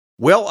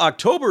Well,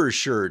 October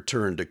sure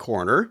turned a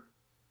corner,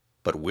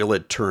 but will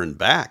it turn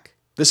back?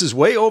 This is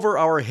Way Over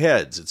Our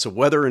Heads. It's a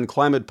weather and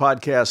climate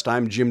podcast.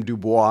 I'm Jim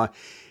Dubois.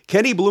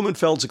 Kenny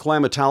Blumenfeld's a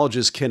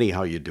climatologist. Kenny,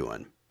 how you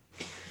doing?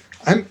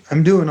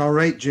 I'm doing all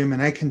right, Jim,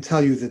 and I can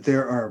tell you that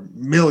there are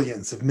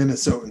millions of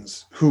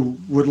Minnesotans who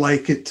would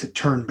like it to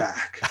turn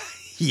back.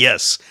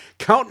 Yes,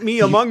 count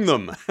me among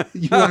them.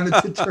 You want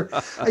it to turn.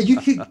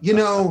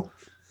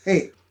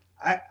 Hey,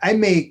 I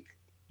make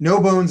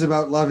no bones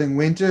about loving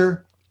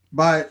winter,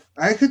 but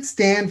I could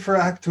stand for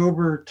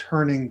October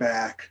turning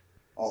back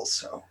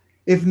also.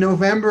 If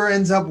November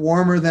ends up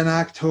warmer than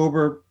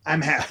October,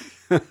 I'm happy.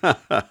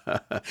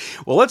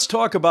 Well, let's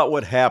talk about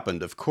what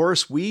happened. Of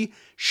course, we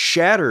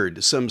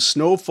shattered some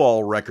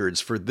snowfall records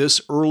for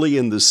this early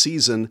in the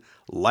season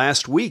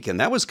last week, and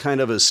that was kind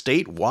of a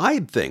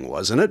statewide thing,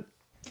 wasn't it?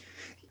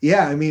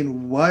 Yeah, I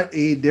mean, what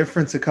a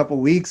difference a couple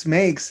weeks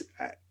makes.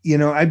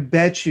 I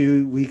bet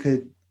you we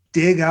could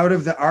dig out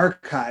of the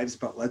archives,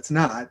 but let's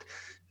not.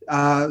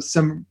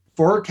 Some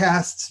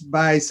forecasts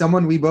by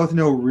someone we both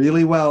know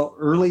really well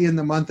early in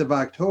the month of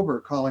October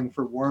calling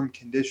for warm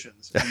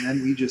conditions. And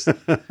then we just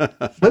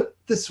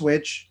flipped the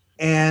switch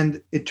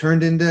and it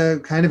turned into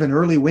kind of an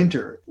early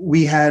winter.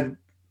 We had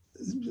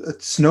a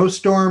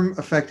snowstorm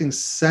affecting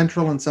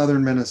central and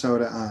southern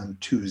Minnesota on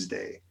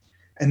Tuesday.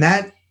 And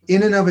that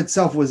in and of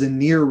itself was a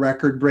near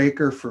record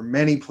breaker for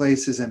many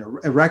places and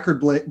a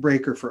record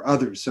breaker for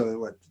others. So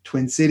the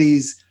Twin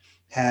Cities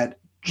had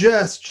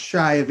just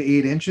shy of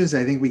 8 inches.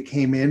 I think we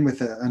came in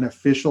with an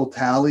official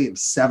tally of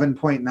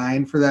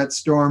 7.9 for that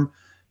storm.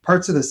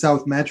 Parts of the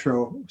South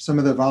Metro, some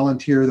of the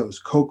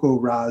those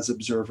CoCoRaHS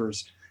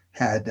observers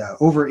had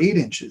over 8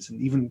 inches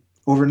and even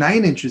over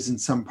 9 inches in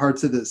some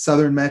parts of the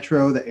Southern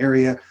Metro, the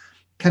area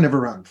kind of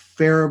around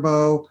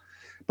Faribault.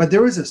 But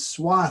there was a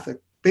swath,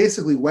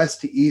 basically west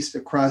to east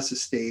across the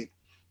state,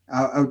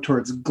 out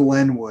towards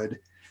Glenwood,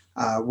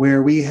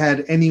 where we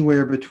had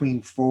anywhere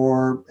between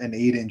 4 and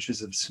 8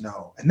 inches of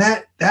snow. And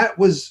that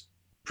was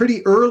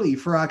pretty early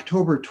for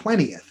October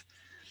 20th.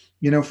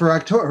 For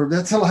October,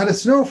 that's a lot of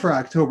snow for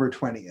October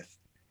 20th.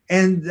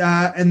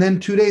 And then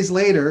 2 days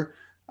later,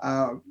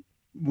 I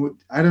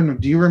don't know,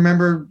 do you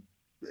remember?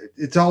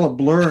 It's all a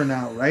blur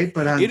now, right?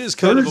 But on it is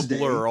kind Thursday,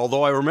 of a blur,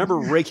 although I remember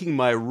raking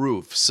my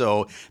roof.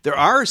 So there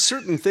are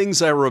certain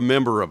things I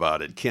remember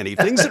about it, Kenny.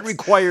 Things that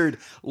required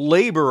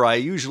labor I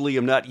usually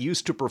am not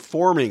used to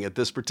performing at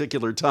this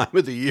particular time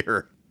of the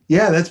year.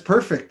 Yeah, that's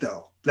perfect,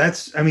 though.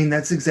 That's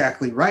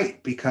exactly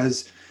right,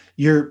 because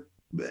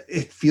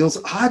it feels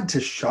odd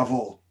to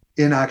shovel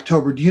in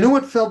October. Do you know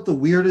what felt the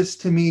weirdest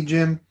to me,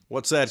 Jim?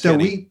 What's that, so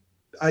Kenny?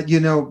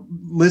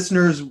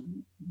 Listeners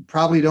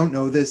probably don't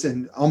know this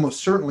and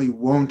almost certainly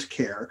won't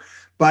care.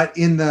 But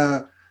in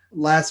the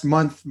last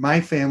month,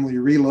 my family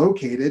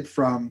relocated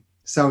from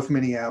South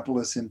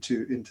Minneapolis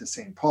into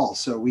St. Paul.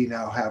 So we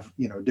now have,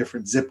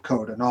 different zip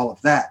code and all of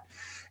that.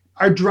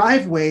 Our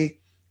driveway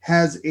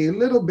has a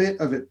little bit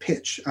of a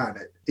pitch on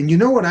it.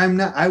 And what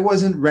I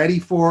wasn't ready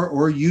for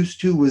or used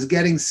to was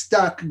getting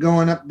stuck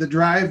going up the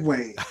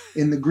driveway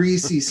in the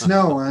greasy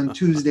snow on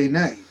Tuesday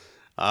night.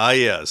 Ah,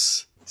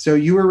 yes. So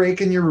you were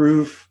raking your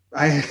roof.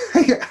 I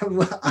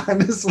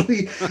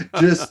honestly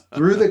just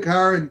threw the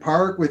car in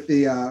park with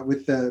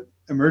the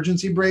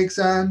emergency brakes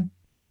on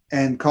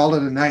and called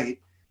it a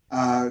night,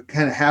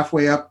 kind of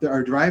halfway up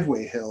our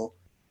driveway hill,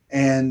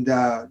 and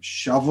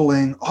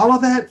shoveling. All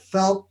of that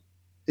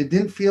it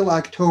didn't feel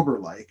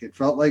October-like. It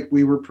felt like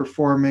we were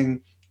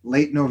performing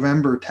late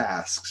November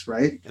tasks,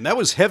 right? And that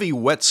was heavy,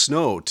 wet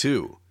snow,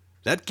 too.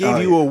 That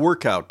gave you a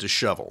workout to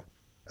shovel.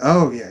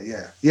 Oh,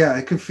 yeah. Yeah,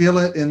 I could feel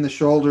it in the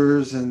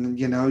shoulders, and,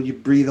 you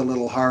breathe a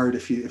little hard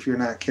if you're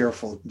not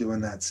careful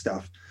doing that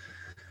stuff.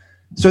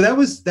 So that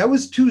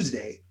was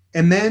Tuesday.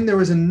 And then there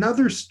was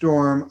another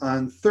storm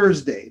on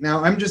Thursday.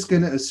 Now, I'm just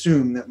going to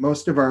assume that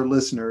most of our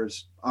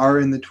listeners are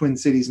in the Twin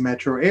Cities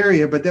metro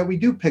area, but that we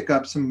do pick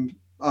up some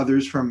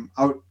others from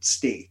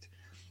outstate.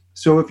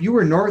 So if you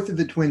were north of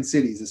the Twin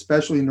Cities,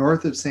 especially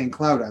north of St.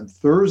 Cloud on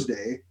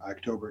Thursday,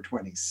 October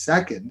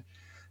 22nd,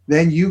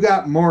 then you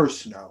got more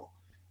snow.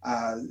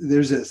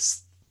 There's a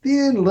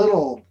thin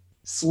little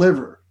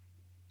sliver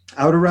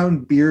out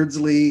around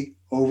Beardsley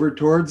over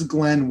towards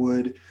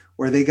Glenwood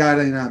where they got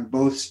in on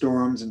both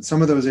storms, and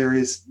some of those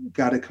areas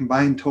got a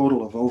combined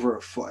total of over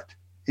a foot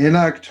in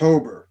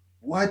October.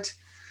 What?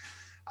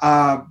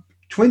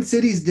 Twin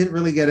Cities didn't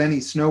really get any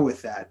snow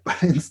with that,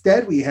 but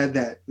instead we had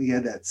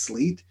that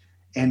sleet,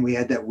 and we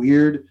had that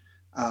weird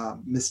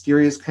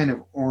mysterious kind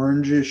of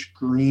orangish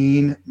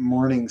green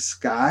morning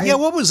sky. Yeah,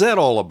 what was that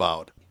all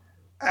about?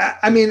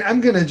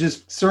 I'm going to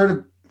just sort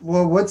of,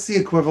 what's the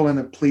equivalent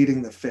of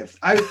pleading the fifth?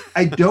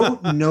 I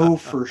don't know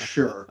for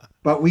sure,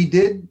 but we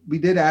did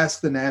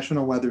ask the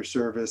National Weather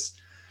Service,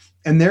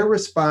 and their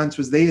response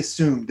was they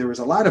assumed there was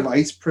a lot of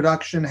ice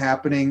production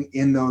happening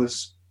in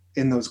those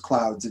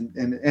clouds,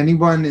 and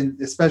anyone,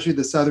 especially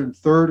the southern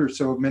third or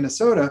so of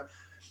Minnesota,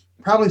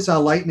 probably saw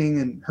lightning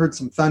and heard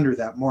some thunder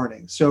that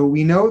morning. So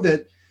we know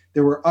that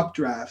there were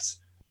updrafts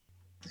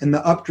And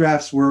the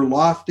updrafts were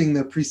lofting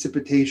the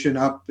precipitation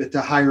up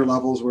to higher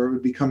levels where it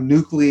would become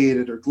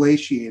nucleated or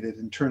glaciated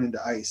and turn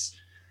into ice.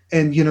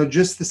 And,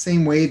 just the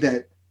same way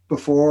that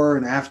before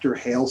and after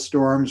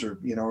hailstorms or,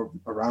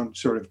 around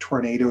sort of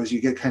tornadoes, you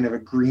get kind of a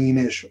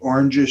greenish,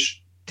 orangish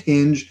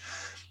tinge.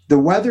 The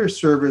Weather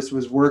Service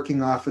was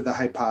working off of the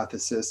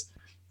hypothesis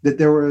that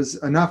there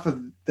was enough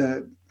of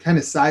the kind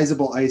of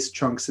sizable ice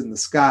chunks in the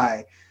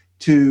sky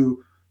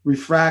to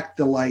refract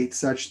the light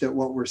such that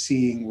what we're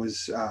seeing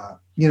was,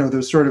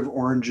 those sort of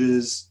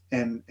oranges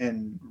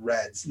and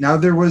reds. Now,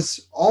 there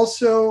was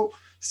also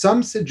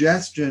some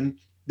suggestion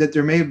that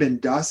there may have been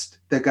dust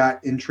that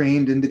got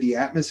entrained into the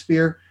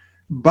atmosphere.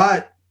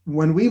 But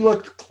when we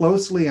looked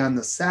closely on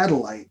the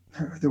satellite,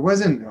 there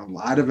wasn't a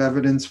lot of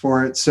evidence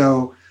for it.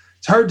 So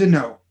it's hard to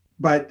know.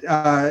 But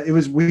it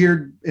was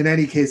weird in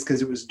any case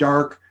because it was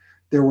dark.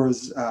 There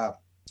was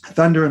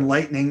thunder and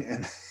lightning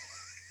and,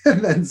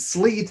 and then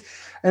sleet.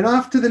 And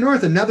off to the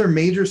north, another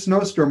major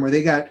snowstorm where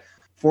they got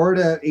 4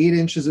 to 8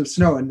 inches of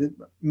snow, and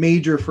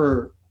major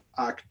for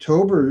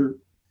October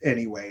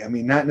anyway. I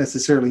mean, not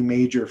necessarily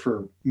major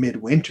for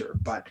midwinter,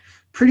 but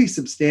pretty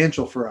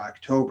substantial for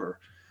October.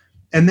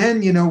 And then,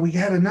 we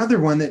had another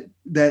one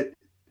that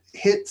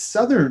hit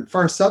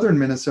far southern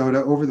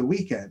Minnesota over the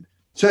weekend.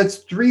 So it's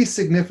 3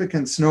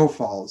 significant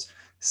snowfalls,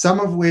 some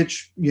of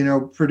which,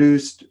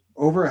 produced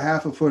over a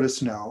half a foot of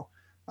snow.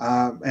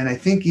 And I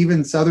think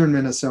even southern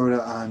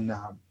Minnesota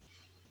on,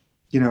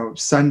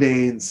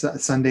 Sunday and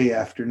Sunday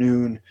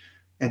afternoon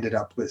ended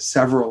up with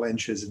several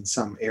inches in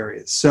some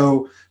areas.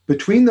 So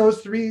between those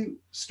 3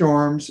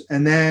 storms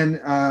and then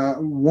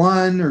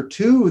 1 or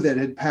 2 that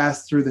had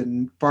passed through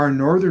the far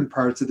northern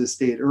parts of the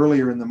state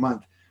earlier in the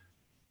month,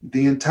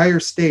 the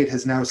entire state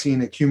has now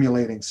seen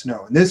accumulating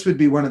snow. And this would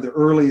be one of the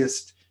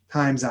earliest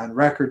times on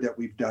record that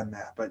we've done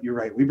that. But you're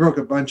right, we broke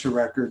a bunch of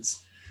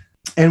records.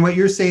 And what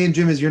you're saying,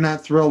 Jim, is you're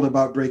not thrilled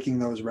about breaking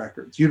those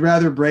records. You'd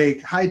rather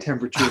break high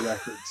temperature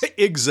records.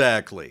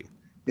 Exactly.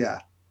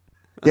 Yeah.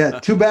 Yeah,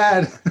 too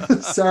bad.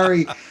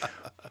 Sorry.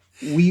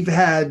 We've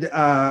had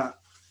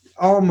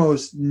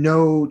almost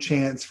no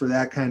chance for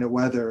that kind of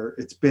weather.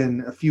 It's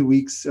been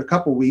a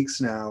couple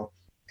weeks now.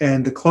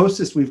 And the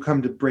closest we've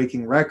come to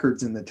breaking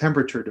records in the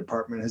temperature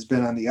department has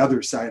been on the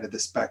other side of the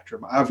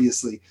spectrum.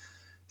 Obviously,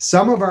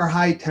 some of our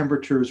high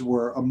temperatures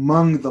were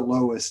among the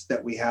lowest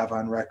that we have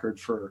on record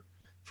for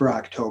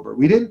October.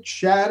 We didn't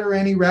shatter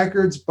any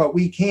records, but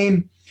we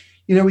came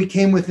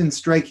within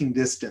striking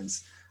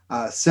distance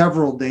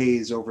several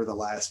days over the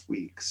last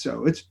week.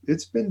 So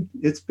it's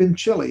been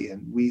chilly,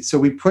 and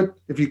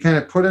if you kind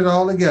of put it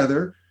all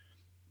together,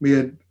 we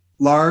had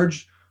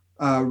large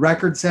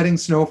record-setting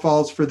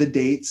snowfalls for the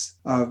dates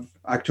of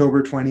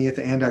October 20th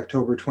and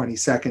October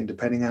 22nd,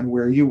 depending on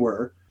where you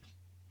were.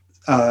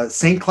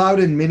 St. Cloud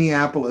and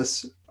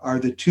Minneapolis are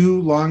the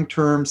 2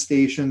 long-term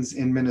stations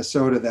in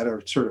Minnesota that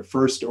are sort of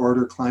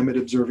first-order climate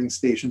observing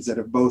stations that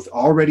have both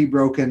already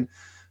broken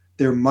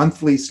their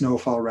monthly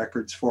snowfall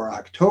records for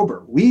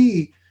October.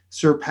 We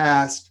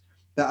surpassed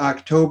the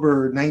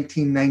October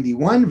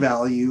 1991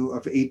 value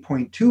of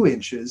 8.2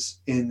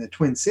 inches in the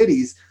Twin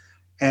Cities,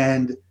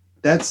 and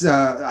that's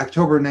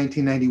October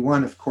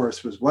 1991, of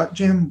course, was what,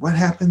 Jim? What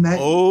happened that?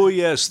 Oh,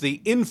 yes, the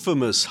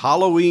infamous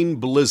Halloween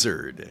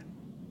blizzard.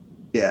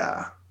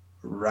 Yeah,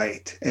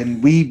 right.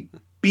 And we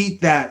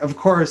beat that. Of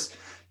course,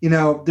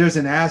 there's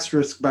an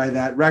asterisk by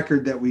that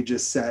record that we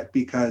just set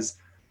because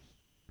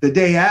the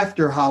day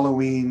after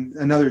Halloween,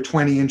 another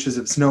 20 inches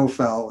of snow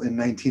fell in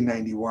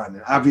 1991.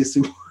 And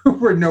obviously,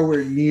 we're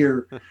nowhere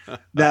near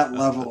that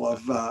level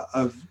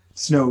of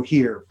snow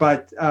here.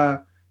 But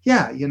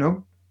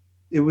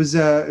it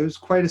was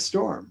quite a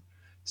storm.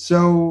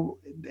 So,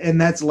 and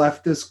that's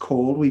left us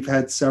cold. We've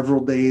had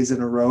several days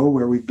in a row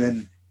where we've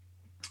been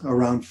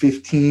around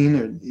 15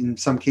 or in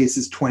some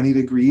cases 20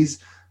 degrees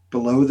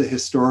below the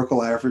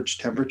historical average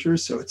temperature.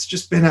 So it's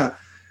just been a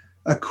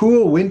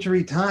cool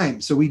wintry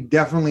time. So we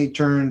definitely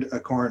turned a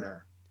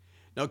corner.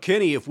 Now,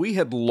 Kenny, if we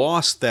had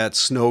lost that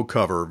snow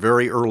cover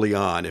very early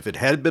on, if it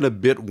had been a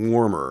bit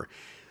warmer,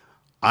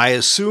 I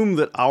assume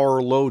that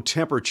our low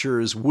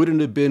temperatures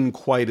wouldn't have been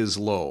quite as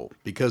low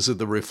because of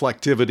the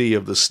reflectivity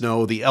of the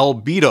snow, the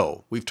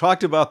albedo. We've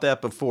talked about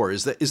that before.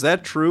 Is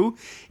that true?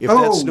 If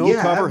that snow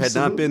cover had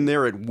not been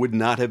there, it would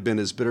not have been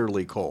as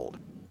bitterly cold.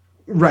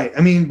 Right.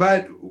 I mean,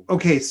 but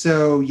okay,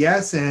 so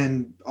yes,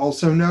 and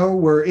also no,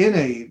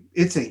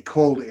 it's a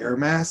cold air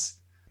mass.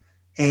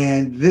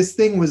 And this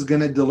thing was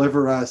going to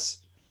deliver us,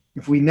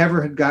 if we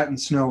never had gotten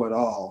snow at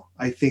all,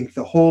 I think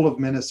the whole of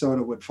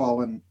Minnesota would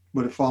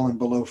have fallen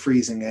below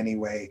freezing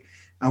anyway,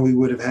 and we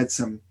would have had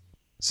some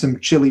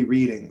chilly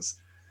readings.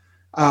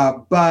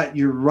 But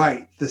you're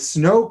right. The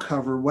snow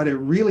cover, what it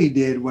really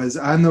did was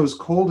on those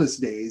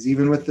coldest days,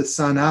 even with the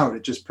sun out,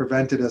 it just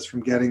prevented us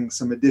from getting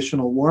some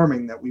additional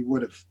warming that we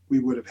would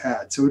have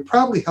had. So it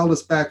probably held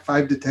us back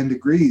 5 to 10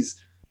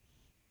 degrees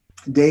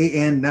day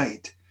and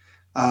night.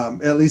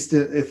 At least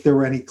if there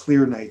were any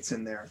clear nights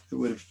in there, it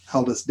would have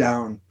held us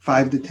down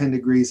 5 to 10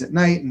 degrees at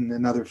night and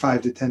another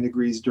 5 to 10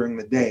 degrees during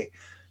the day.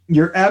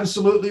 You're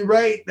absolutely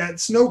right. That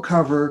snow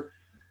cover,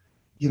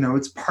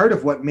 it's part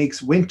of what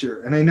makes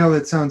winter. And I know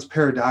that sounds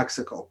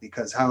paradoxical,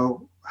 because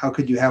how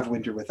could you have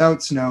winter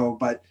without snow?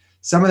 But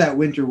some of that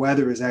winter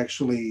weather is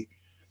actually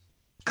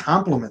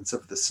complements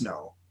of the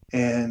snow.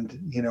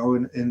 And,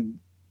 in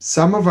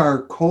some of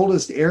our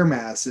coldest air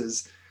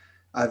masses,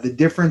 the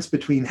difference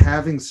between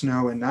having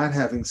snow and not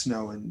having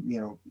snow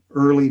in,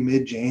 early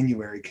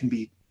mid-January can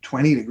be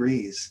 20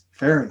 degrees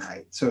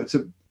Fahrenheit. So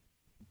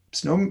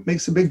snow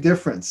makes a big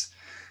difference.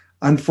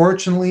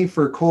 Unfortunately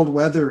for cold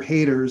weather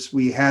haters,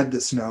 we had the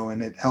snow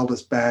and it held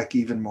us back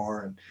even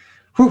more.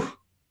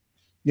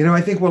 And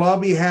I think we'll all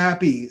be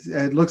happy.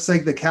 It looks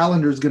like the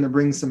calendar is going to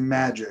bring some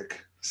magic.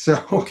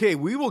 So okay,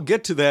 we will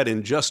get to that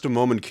in just a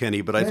moment,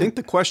 Kenny, but I think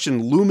the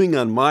question looming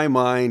on my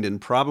mind and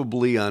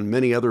probably on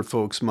many other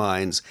folks'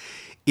 minds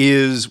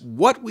is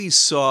what we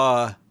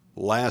saw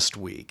last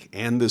week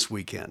and this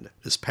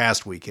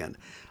past weekend,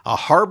 a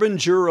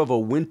harbinger of a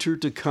winter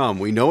to come.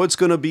 We know it's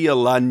going to be a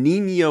La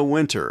Nina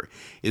winter.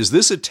 Is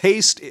this a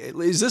taste?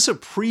 Is this a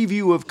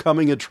preview of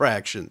coming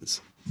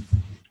attractions?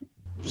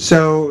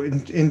 So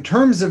in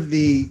terms of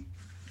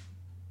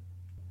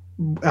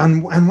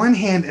on one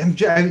hand,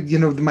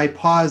 my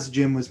pause,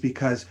 Jim, was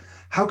because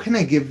how can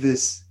I give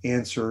this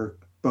answer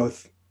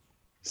both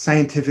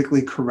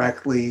scientifically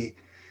correctly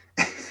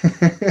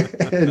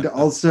and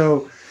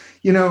also,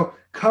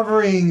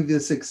 covering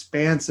this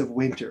expanse of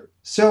winter?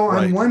 So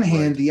on one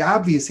hand, the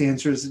obvious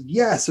answer is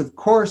yes, of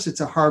course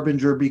it's a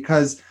harbinger,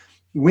 because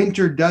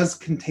winter does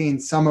contain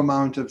some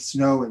amount of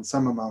snow and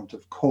some amount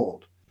of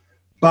cold.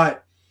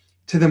 But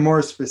to the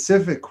more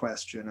specific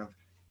question of,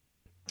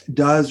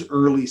 does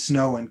early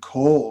snow and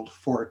cold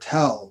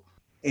foretell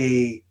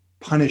a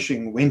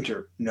punishing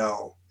winter?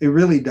 No, it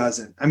really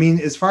doesn't. I mean,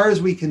 as far as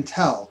we can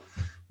tell,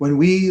 when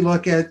we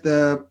look at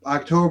the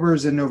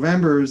Octobers and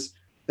Novembers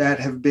that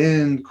have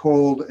been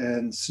cold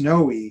and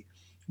snowy,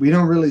 we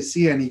don't really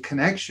see any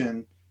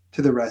connection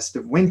to the rest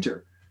of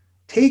winter.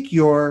 Take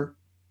your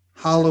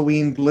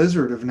Halloween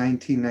blizzard of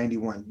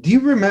 1991. Do you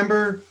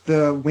remember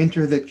the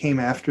winter that came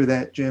after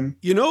that, Jim?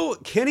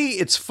 Kenny,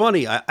 it's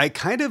funny. I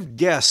kind of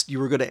guessed you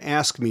were going to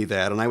ask me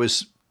that, and I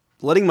was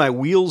letting my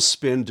wheels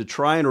spin to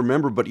try and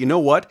remember. But you know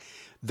what?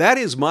 That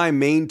is my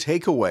main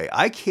takeaway.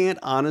 I can't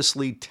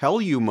honestly tell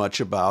you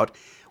much about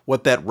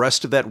what that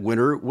rest of that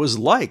winter was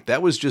like.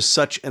 That was just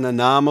such an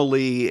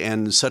anomaly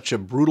and such a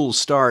brutal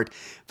start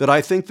that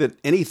I think that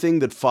anything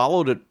that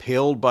followed it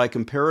paled by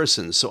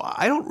comparison. So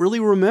I don't really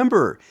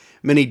remember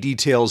many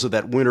details of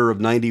that winter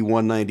of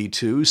 91,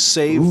 92,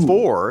 save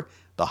for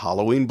the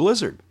Halloween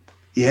blizzard.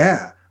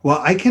 Yeah. Well,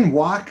 I can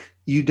walk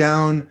you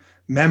down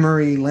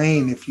memory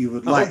lane if you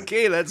would like.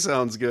 Okay, that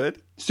sounds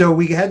good. So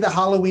we had the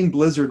Halloween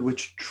blizzard,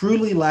 which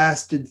truly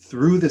lasted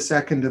through the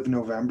 2nd of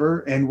November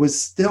and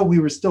we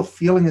were still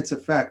feeling its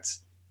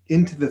effects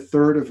into the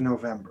 3rd of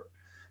November.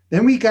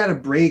 Then we got a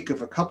break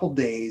of a couple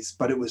days,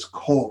 but it was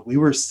cold. We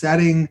were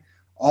setting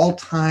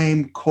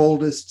all-time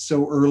coldest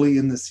so early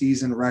in the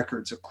season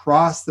records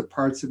across the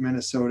parts of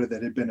Minnesota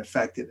that had been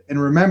affected.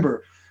 And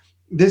remember,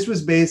 this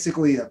was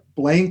basically a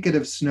blanket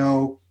of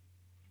snow,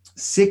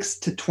 6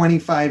 to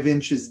 25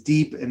 inches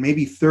deep and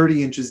maybe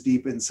 30 inches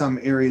deep in some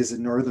areas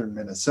in northern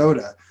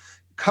Minnesota,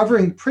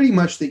 covering pretty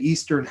much the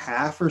eastern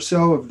half or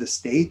so of the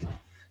state.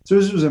 So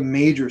this was a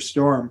major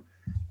storm.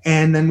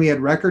 And then we had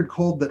record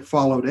cold that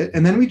followed it.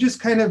 And then we just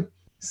kind of,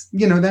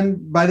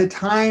 then by the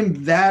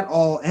time that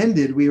all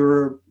ended,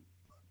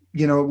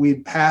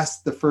 we'd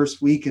passed the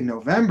first week in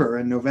November,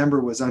 and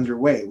November was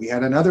underway. We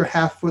had another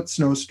 1/2-foot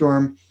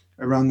snowstorm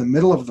around the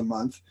middle of the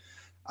month.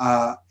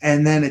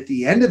 And then at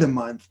the end of the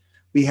month,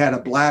 we had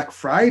a Black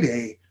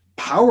Friday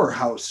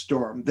powerhouse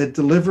storm that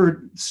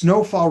delivered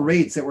snowfall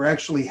rates that were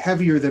actually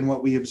heavier than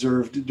what we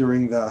observed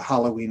during the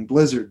Halloween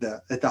blizzard.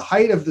 At the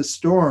height of the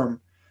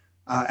storm,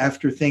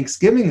 after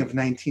Thanksgiving of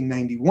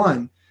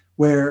 1991,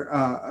 where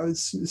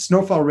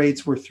snowfall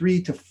rates were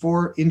 3 to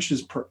 4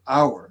 inches per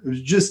hour.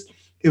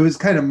 It was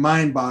kind of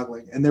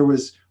mind-boggling. And there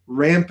was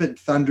rampant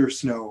thunder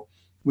snow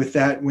with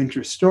that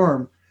winter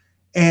storm,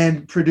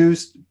 and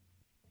produced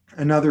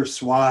another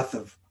swath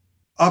of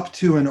up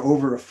to and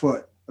over a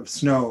foot of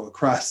snow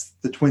across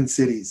the Twin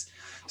Cities.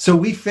 So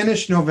we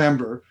finished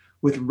November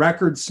with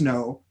record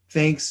snow,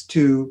 thanks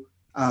to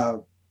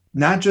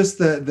not just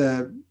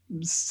the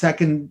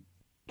second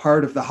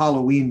part of the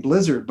Halloween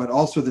blizzard, but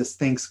also this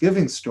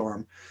Thanksgiving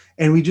storm.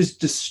 And we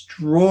just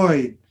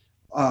destroyed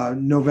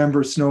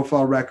November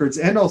snowfall records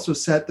and also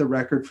set the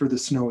record for the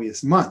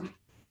snowiest month.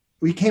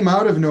 We came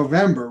out of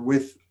November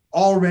with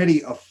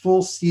already a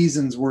full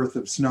season's worth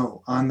of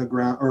snow on the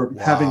ground, or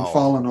having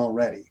fallen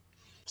already.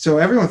 So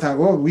everyone thought,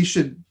 well,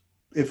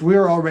 if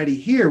we're already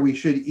here, we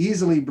should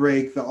easily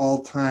break the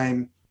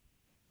all-time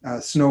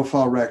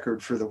snowfall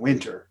record for the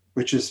winter,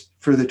 which is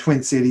for the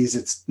Twin Cities,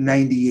 it's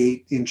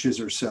 98 inches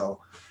or so.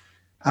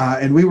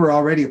 And we were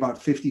already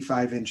about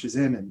 55 inches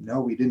in, and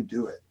no, we didn't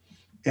do it.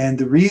 And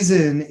the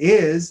reason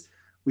is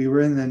we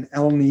were in an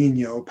El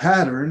Nino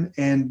pattern,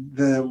 and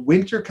the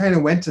winter kind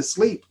of went to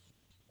sleep.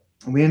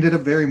 And we ended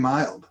up very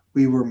mild.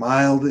 We were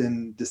mild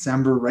in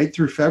December right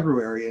through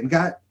February, and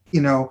got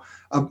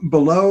a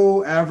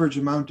below average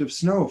amount of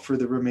snow for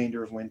the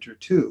remainder of winter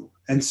too.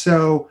 And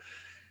so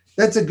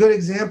that's a good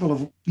example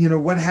of,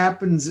 what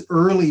happens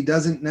early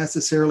doesn't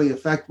necessarily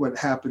affect what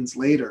happens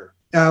later.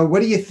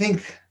 What do you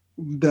think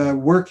the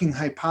working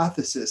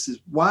hypothesis is?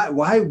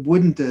 Why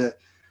wouldn't a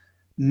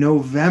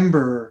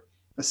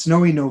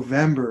snowy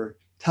November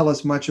tell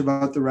us much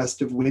about the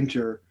rest of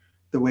winter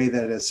the way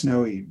that a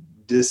snowy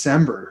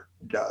December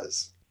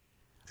does?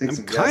 I'm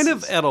kind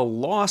of at a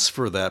loss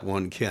for that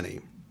one,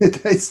 Kenny.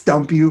 Did I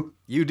stump you?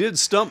 You did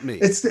stump me.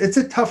 It's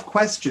a tough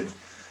question,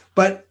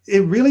 but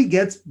it really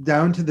gets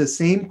down to the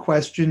same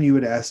question you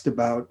had asked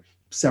about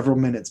several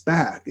minutes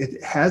back.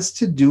 It has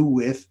to do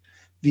with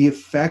the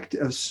effect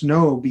of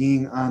snow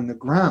being on the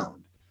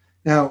ground.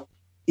 Now,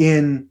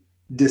 in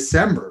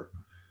December,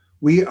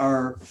 we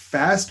are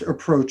fast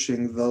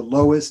approaching the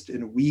lowest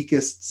and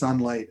weakest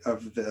sunlight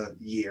of the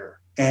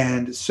year.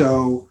 And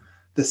so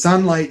the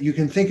sunlight, you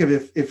can think of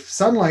if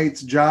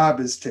sunlight's job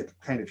is to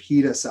kind of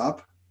heat us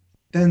up,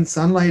 then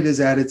sunlight is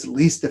at its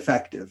least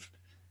effective,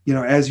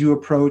 as you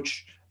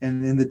approach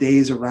and in the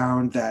days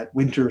around that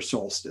winter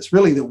solstice,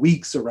 really the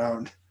weeks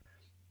around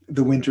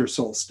the winter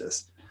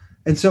solstice.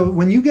 And so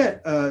when you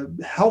get a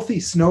healthy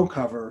snow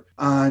cover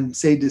on,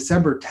 say,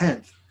 December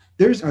 10th,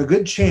 there's a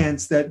good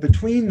chance that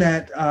between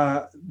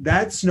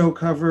that snow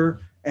cover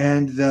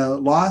and the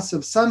loss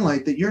of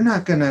sunlight that you're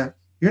not going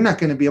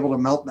to be able to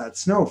melt that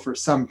snow for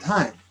some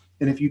time.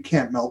 And if you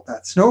can't melt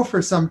that snow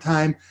for some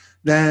time,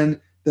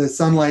 then the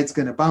sunlight's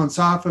going to bounce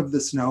off of the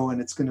snow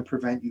and it's going to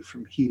prevent you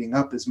from heating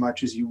up as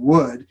much as you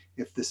would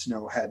if the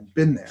snow hadn't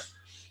been there.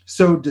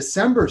 So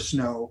December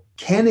snow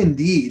can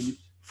indeed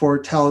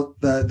foretell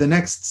the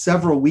next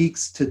several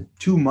weeks to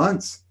 2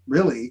 months,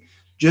 really,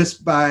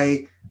 just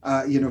by,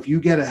 if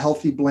you get a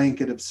healthy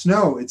blanket of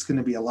snow, it's going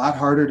to be a lot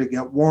harder to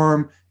get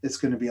warm. It's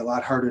going to be a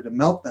lot harder to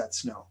melt that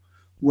snow.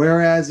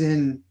 Whereas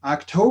in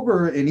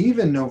October and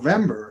even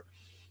November,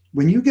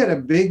 when you get a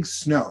big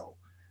snow,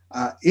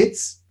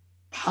 it's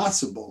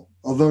possible,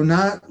 although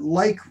not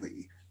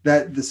likely,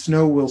 that the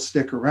snow will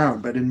stick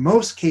around. But in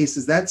most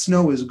cases, that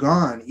snow is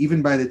gone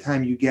even by the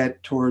time you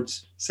get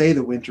towards, say,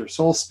 the winter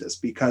solstice,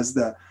 because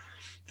the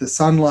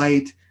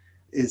sunlight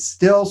is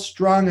still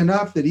strong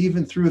enough that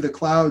even through the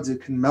clouds,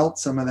 it can melt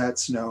some of that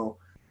snow.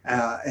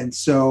 And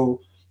so,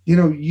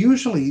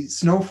 usually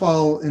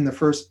snowfall in the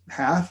first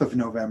half of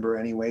November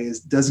anyway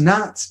does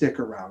not stick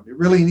around. It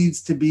really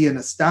needs to be an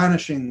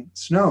astonishing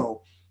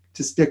snow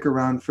to stick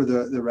around for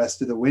the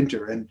rest of the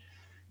winter. And,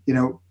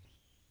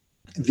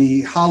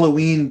 the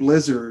Halloween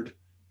blizzard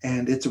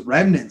and its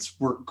remnants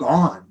were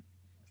gone,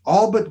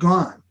 all but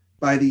gone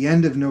by the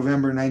end of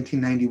November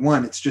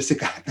 1991. It's just it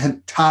got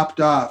then topped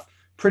off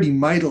pretty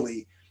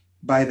mightily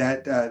by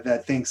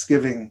that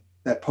Thanksgiving,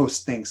 that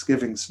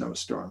post-Thanksgiving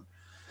snowstorm.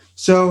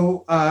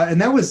 So, and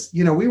that was,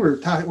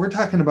 we're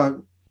talking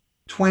about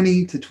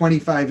 20 to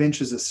 25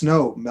 inches of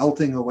snow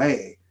melting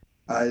away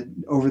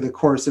over the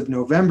course of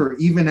November,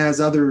 even as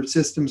other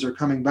systems are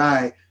coming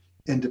by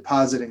and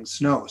depositing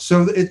snow.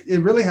 So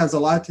it really has a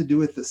lot to do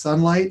with the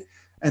sunlight,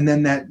 and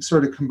then that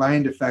sort of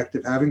combined effect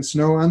of having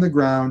snow on the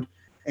ground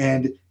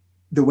and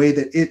the way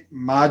that it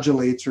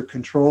modulates or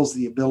controls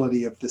the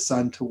ability of the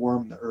sun to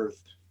warm the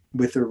earth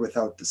with or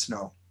without the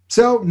snow.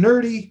 So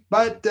nerdy,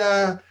 but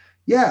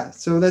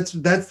so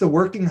that's the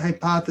working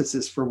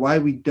hypothesis for why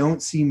we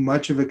don't see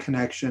much of a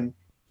connection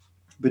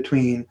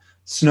between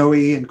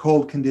snowy and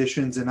cold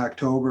conditions in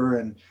October,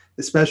 and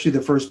especially the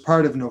first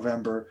part of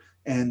November,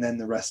 and then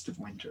the rest of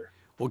winter.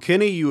 Well,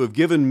 Kenny, you have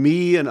given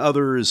me and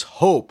others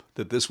hope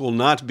that this will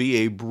not be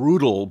a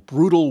brutal,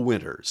 brutal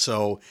winter.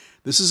 So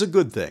this is a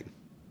good thing.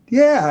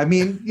 Yeah, I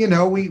mean,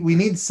 we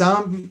need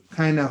some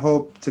kind of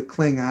hope to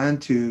cling on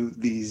to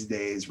these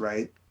days,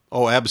 right?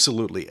 Oh,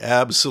 absolutely.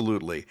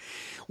 Absolutely.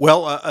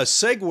 Well, a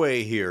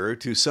segue here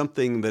to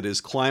something that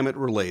is climate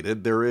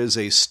related. There is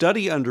a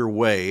study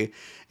underway,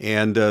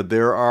 and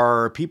there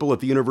are people at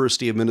the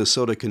University of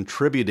Minnesota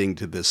contributing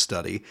to this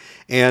study.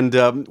 And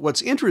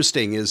what's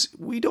interesting is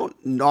we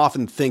don't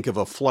often think of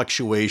a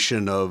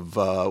fluctuation of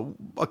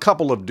a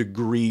couple of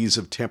degrees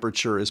of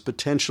temperature as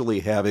potentially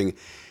having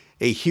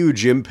a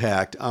huge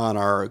impact on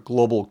our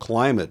global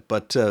climate.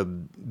 But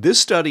this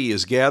study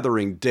is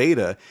gathering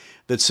data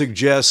that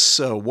suggests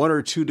 1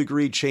 or 2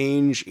 degree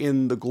change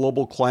in the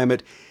global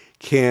climate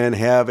can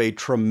have a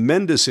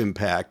tremendous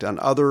impact on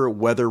other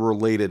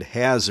weather-related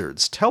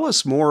hazards. Tell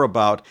us more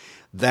about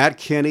that,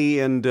 Kenny,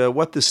 and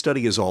what this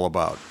study is all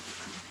about.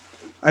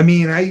 I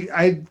mean,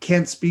 I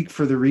can't speak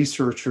for the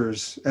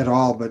researchers at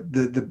all, but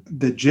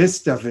the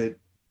gist of it,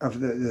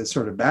 of the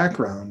sort of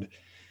background,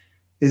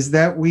 is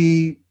that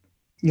we've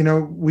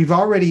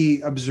already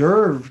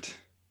observed.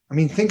 I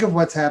mean, think of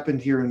what's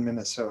happened here in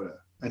Minnesota.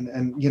 And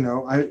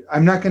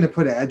I'm not going to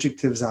put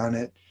adjectives on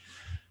it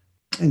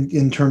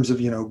in terms of,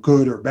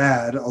 good or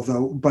bad,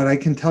 but I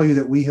can tell you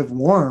that we have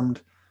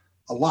warmed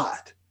a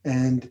lot.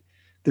 And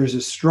there's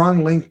a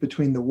strong link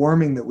between the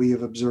warming that we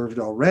have observed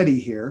already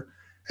here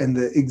and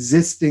the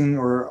existing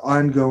or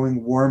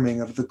ongoing warming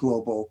of the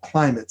global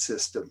climate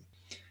system.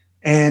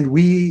 And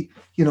we,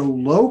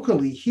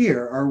 locally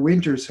here, our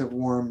winters have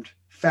warmed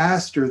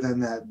faster than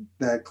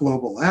that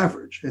global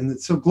average. And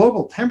so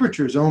global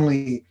temperatures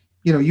only,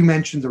 you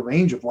mentioned the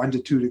range of 1 to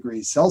 2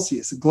 degrees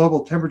Celsius. The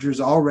global temperatures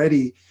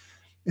already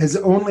has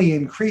only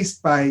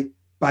increased by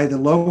the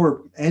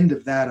lower end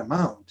of that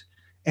amount.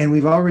 And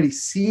we've already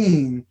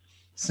seen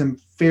some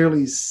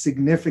fairly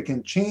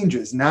significant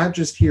changes, not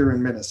just here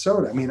in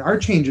Minnesota. I mean, our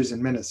changes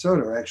in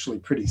Minnesota are actually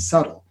pretty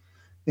subtle.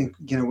 I think,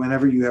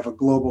 whenever you have a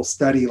global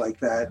study like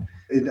that,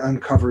 it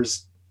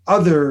uncovers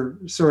other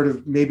sort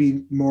of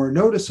maybe more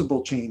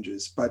noticeable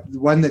changes. But the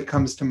one that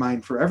comes to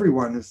mind for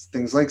everyone is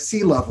things like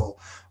sea level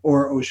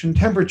or ocean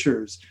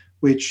temperatures,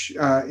 which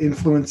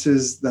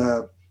influences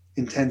the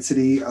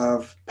intensity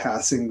of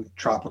passing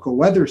tropical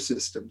weather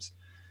systems.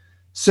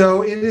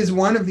 So it is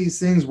one of these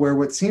things where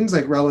what seems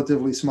like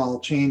relatively small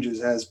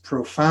changes has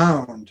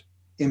profound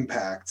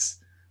impacts.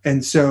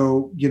 And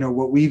so,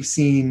 what we've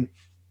seen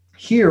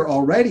here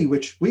already,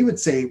 which we would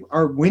say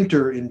our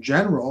winter in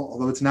general,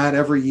 although it's not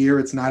every year,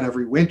 it's not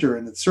every winter,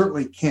 and it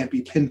certainly can't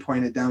be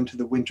pinpointed down to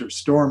the winter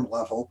storm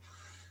level.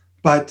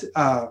 But,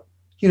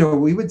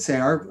 we would say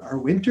our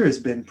winter has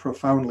been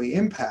profoundly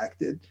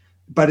impacted,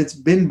 but it's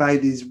been by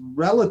these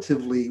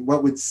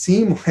what would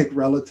seem like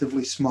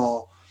relatively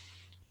small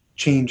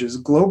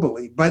changes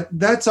globally. But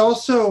that's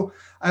also,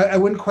 I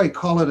wouldn't quite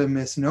call it a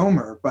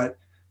misnomer, but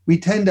we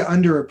tend to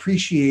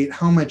underappreciate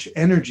how much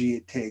energy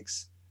it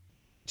takes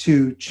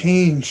to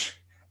change.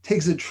 It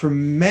takes a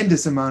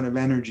tremendous amount of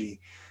energy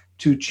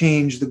to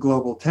change the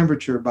global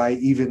temperature by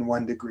even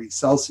 1 degree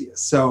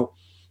Celsius. So,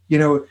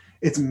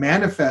 it's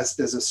manifest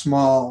as a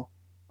small,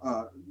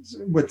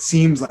 what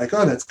seems like,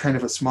 oh, that's kind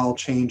of a small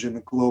change in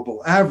the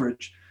global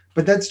average.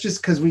 But that's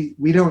just because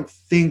we don't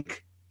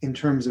think in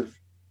terms of,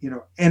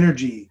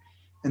 energy,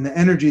 and the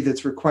energy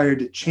that's required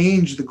to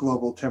change the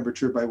global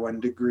temperature by 1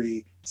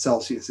 degree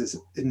Celsius is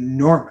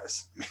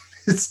enormous.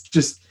 It's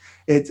just,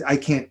 I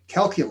can't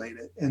calculate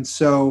it. And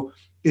so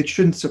it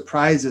shouldn't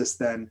surprise us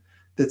then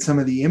that some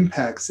of the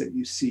impacts that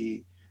you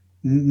see,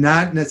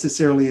 not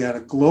necessarily at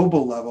a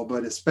global level,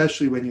 but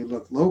especially when you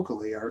look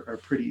locally, are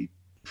pretty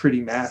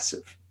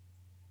massive.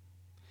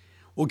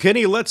 Well,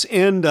 Kenny, let's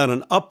end on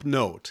an up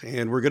note,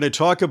 and we're going to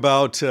talk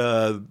about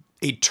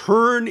a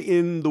turn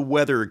in the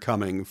weather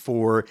coming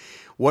for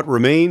what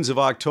remains of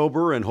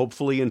October and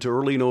hopefully into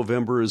early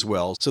November as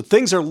well. So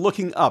things are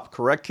looking up,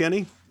 correct,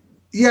 Kenny?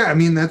 Yeah, I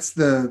mean, that's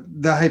the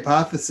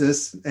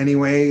hypothesis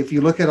anyway. If you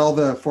look at all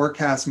the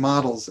forecast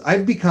models,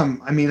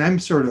 I'm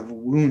sort of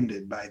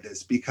wounded by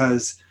this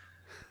because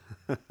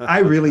I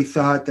really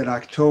thought that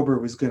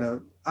October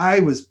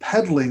I was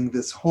peddling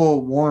this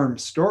whole warm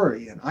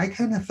story, and I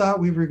kind of thought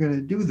we were going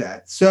to do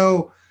that.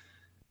 So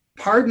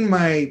pardon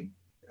my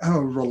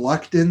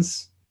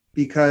reluctance,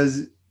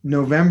 because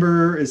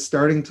November is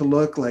starting to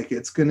look like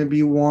it's going to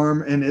be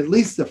warm, and at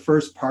least the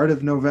first part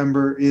of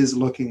November is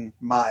looking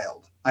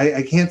mild.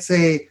 I can't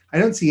say, I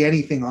don't see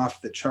anything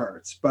off the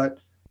charts, but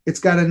it's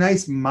got a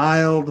nice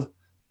mild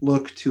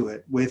look to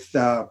it with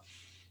the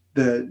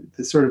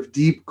sort of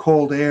deep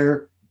cold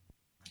air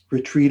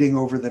retreating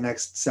over the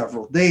next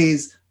several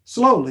days,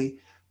 slowly,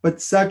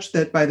 but such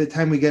that by the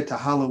time we get to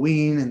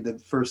Halloween and the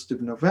 1st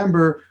of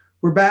November,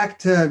 we're back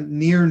to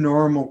near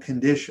normal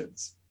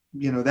conditions.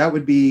 That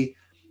would be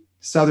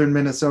southern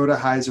Minnesota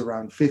highs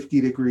around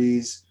 50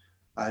 degrees,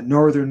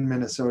 northern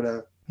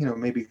Minnesota,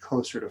 maybe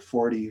closer to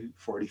 40,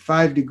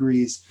 45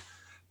 degrees.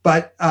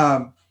 But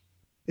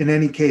in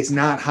any case,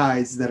 not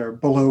highs that are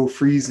below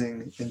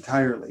freezing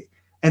entirely.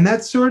 And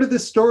that's sort of the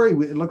story.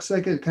 It looks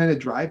like a kind of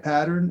dry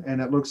pattern, and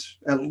it looks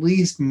at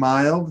least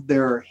mild.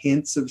 There are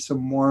hints of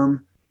some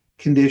warm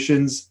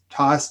conditions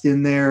tossed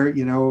in there,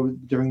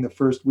 during the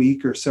first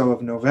week or so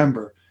of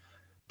November.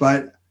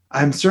 But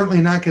I'm certainly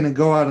not going to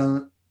go out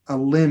on a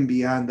limb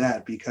beyond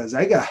that, because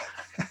I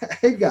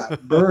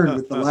got burned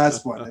with the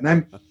last one. And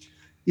I'm,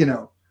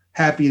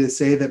 happy to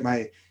say that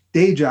my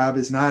day job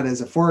is not as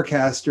a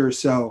forecaster.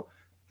 So,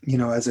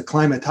 as a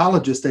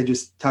climatologist, I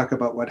just talk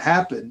about what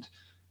happened,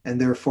 and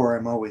therefore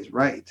I'm always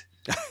right.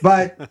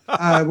 But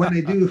when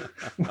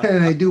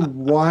I do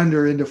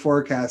wander into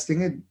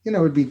forecasting, it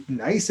would be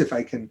nice if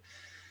I can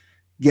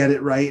get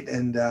it right.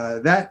 And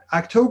that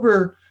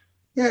October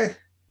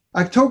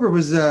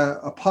was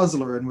a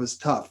puzzler and was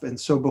tough. And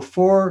so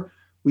before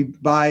we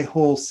buy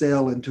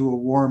wholesale into a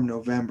warm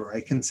November,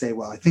 I can say,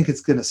 well, I think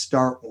it's going to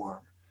start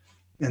warm,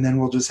 and then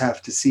we'll just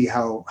have to see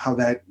how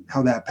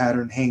that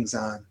pattern hangs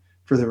on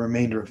for the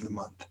remainder of the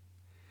month.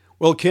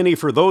 Well, Kenny,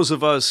 for those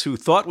of us who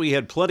thought we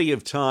had plenty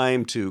of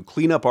time to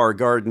clean up our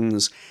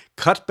gardens,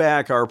 cut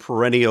back our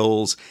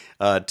perennials,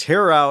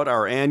 tear out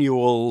our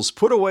annuals,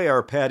 put away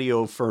our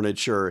patio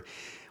furniture,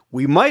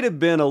 we might have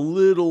been a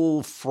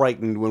little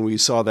frightened when we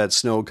saw that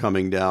snow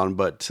coming down,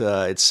 but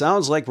it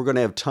sounds like we're going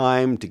to have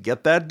time to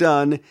get that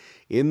done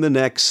in the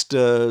next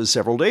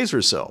several days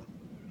or so.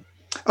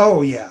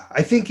 Oh, yeah.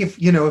 I think if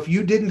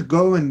you didn't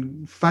go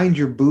and find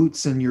your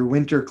boots and your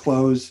winter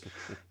clothes,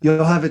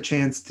 you'll have a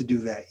chance to do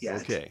that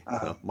yet. Okay.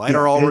 Mine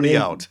are already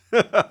out.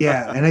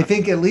 Yeah. And I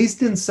think at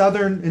least in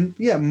southern,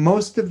 and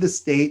most of the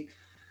state,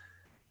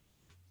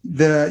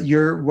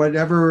 your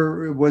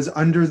whatever was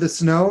under the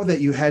snow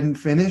that you hadn't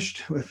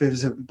finished, if it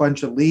was a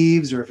bunch of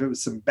leaves or if it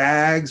was some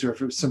bags or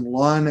if it was some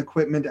lawn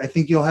equipment, I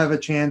think you'll have a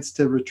chance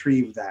to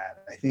retrieve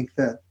that. I think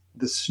that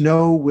the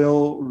snow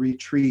will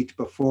retreat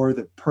before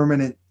the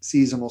permanent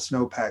seasonal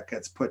snowpack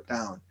gets put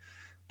down.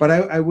 But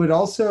I would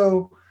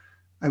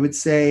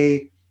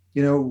say,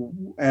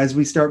 as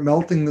we start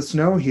melting the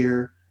snow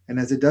here, and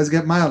as it does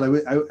get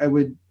mild, I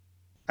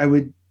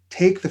would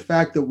take the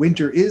fact that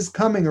winter is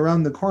coming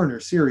around the corner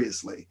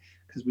seriously,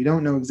 because we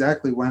don't know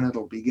exactly when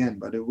it'll begin,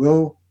 but it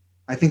will.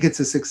 I think it's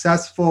a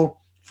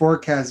successful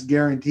forecast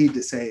guaranteed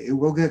to say it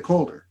will get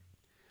colder.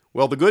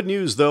 Well, the good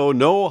news, though,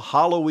 no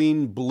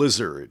Halloween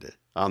blizzard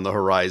on the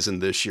horizon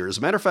this year. As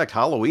a matter of fact,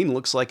 Halloween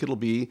looks like it'll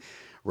be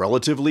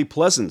relatively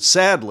pleasant.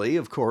 Sadly,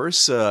 of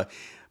course,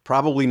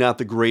 probably not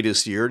the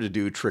greatest year to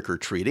do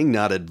trick-or-treating,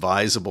 not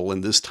advisable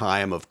in this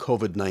time of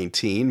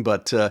COVID-19,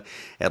 but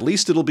at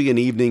least it'll be an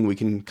evening we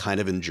can kind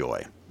of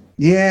enjoy.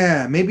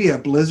 Yeah, maybe a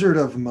blizzard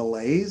of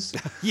malaise.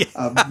 Yeah,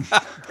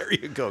 there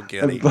you go,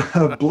 Kenny.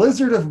 A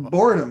blizzard of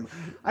boredom.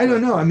 I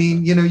don't know. I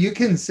mean, you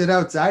can sit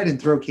outside and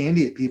throw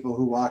candy at people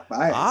who walk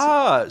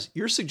by.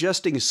 You're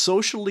suggesting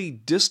socially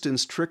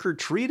distanced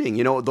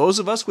trick-or-treating. Those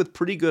of us with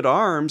pretty good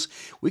arms,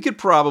 we could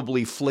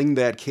probably fling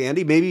that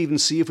candy, maybe even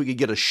see if we could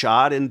get a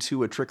shot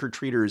into a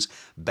trick-or-treater's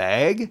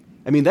bag.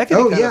 I mean, that could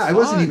be kind of fun. I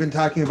wasn't even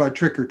talking about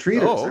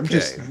trick-or-treaters. Oh, okay. I'm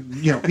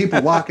just,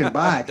 people walking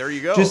by. There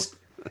you go.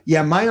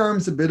 Yeah, my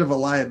arm's a bit of a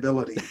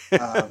liability.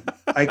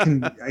 I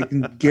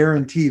can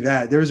guarantee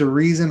that. There's a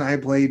reason I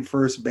played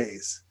first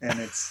base, and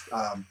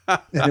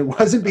it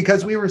wasn't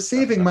because we were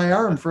saving my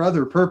arm for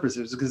other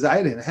purposes, because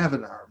I didn't have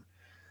an arm.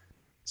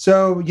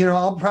 So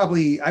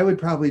I would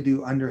probably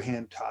do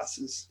underhand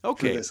tosses.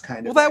 Okay. For this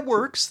kind of. Well, that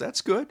works.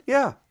 That's good.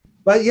 Yeah.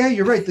 But yeah,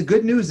 you're right. The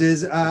good news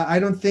is I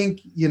don't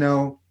think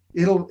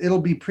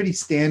it'll be pretty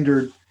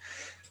standard.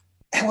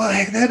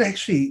 Well,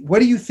 what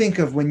do you think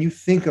of when you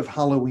think of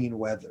Halloween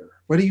weather?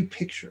 What do you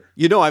picture?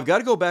 I've got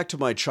to go back to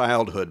my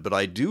childhood, but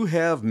I do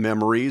have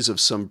memories of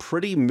some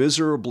pretty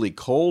miserably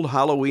cold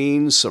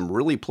Halloweens, some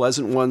really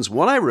pleasant ones.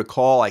 One I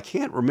recall, I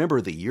can't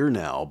remember the year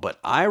now, but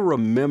I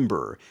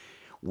remember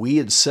we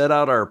had set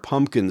out our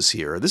pumpkins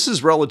here. This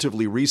is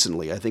relatively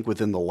recently, I think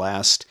within the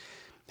last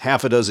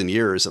half a dozen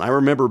years, and I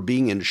remember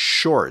being in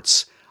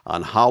shorts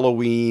on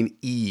Halloween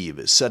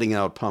Eve setting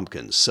out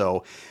pumpkins.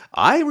 So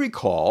I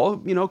recall,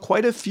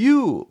 quite a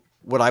few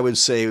what I would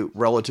say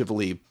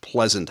relatively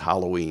pleasant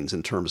Halloweens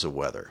in terms of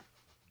weather.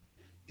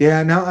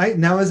 Yeah,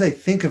 now as I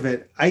think of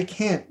it, I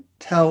can't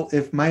tell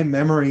if my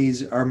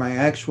memories are my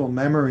actual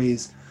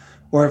memories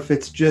or if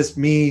it's just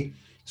me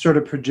sort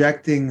of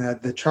projecting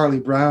the Charlie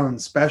Brown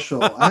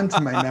special onto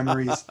my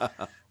memories.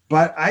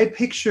 But I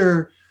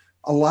picture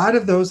a lot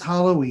of those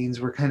Halloweens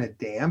were kind of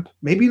damp,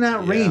 maybe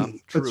not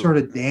rainy, but sort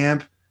of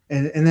damp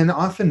and then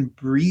often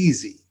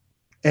breezy.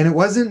 And it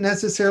wasn't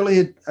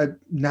necessarily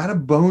not a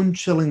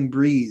bone-chilling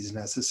breeze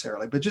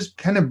necessarily, but just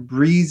kind of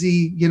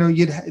breezy.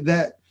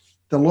 The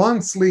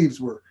long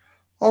sleeves were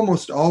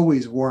almost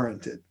always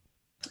warranted.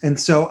 And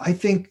so I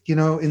think,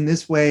 in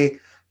this way,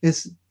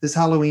 this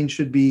Halloween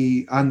should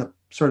be on the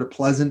sort of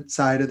pleasant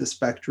side of the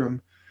spectrum.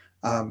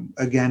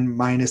 Again,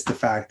 minus the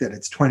fact that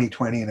it's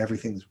 2020 and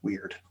everything's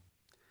weird.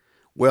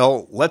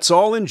 Well, let's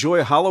all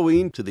enjoy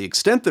Halloween to the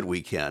extent that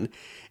we can.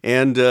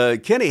 And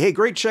Kenny, hey,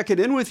 great checking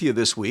in with you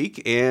this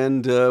week,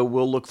 and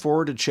we'll look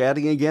forward to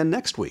chatting again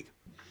next week.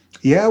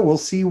 Yeah, we'll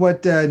see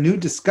what new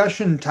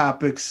discussion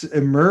topics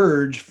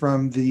emerge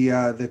from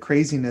the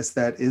craziness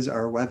that is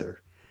our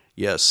weather.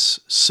 Yes,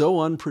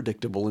 so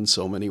unpredictable in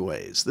so many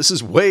ways. This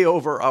is way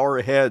over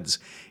our heads.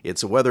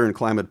 It's a Weather and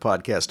Climate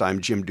podcast. I'm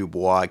Jim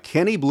Dubois.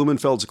 Kenny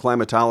Blumenfeld's a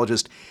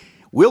climatologist.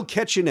 We'll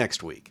catch you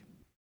next week.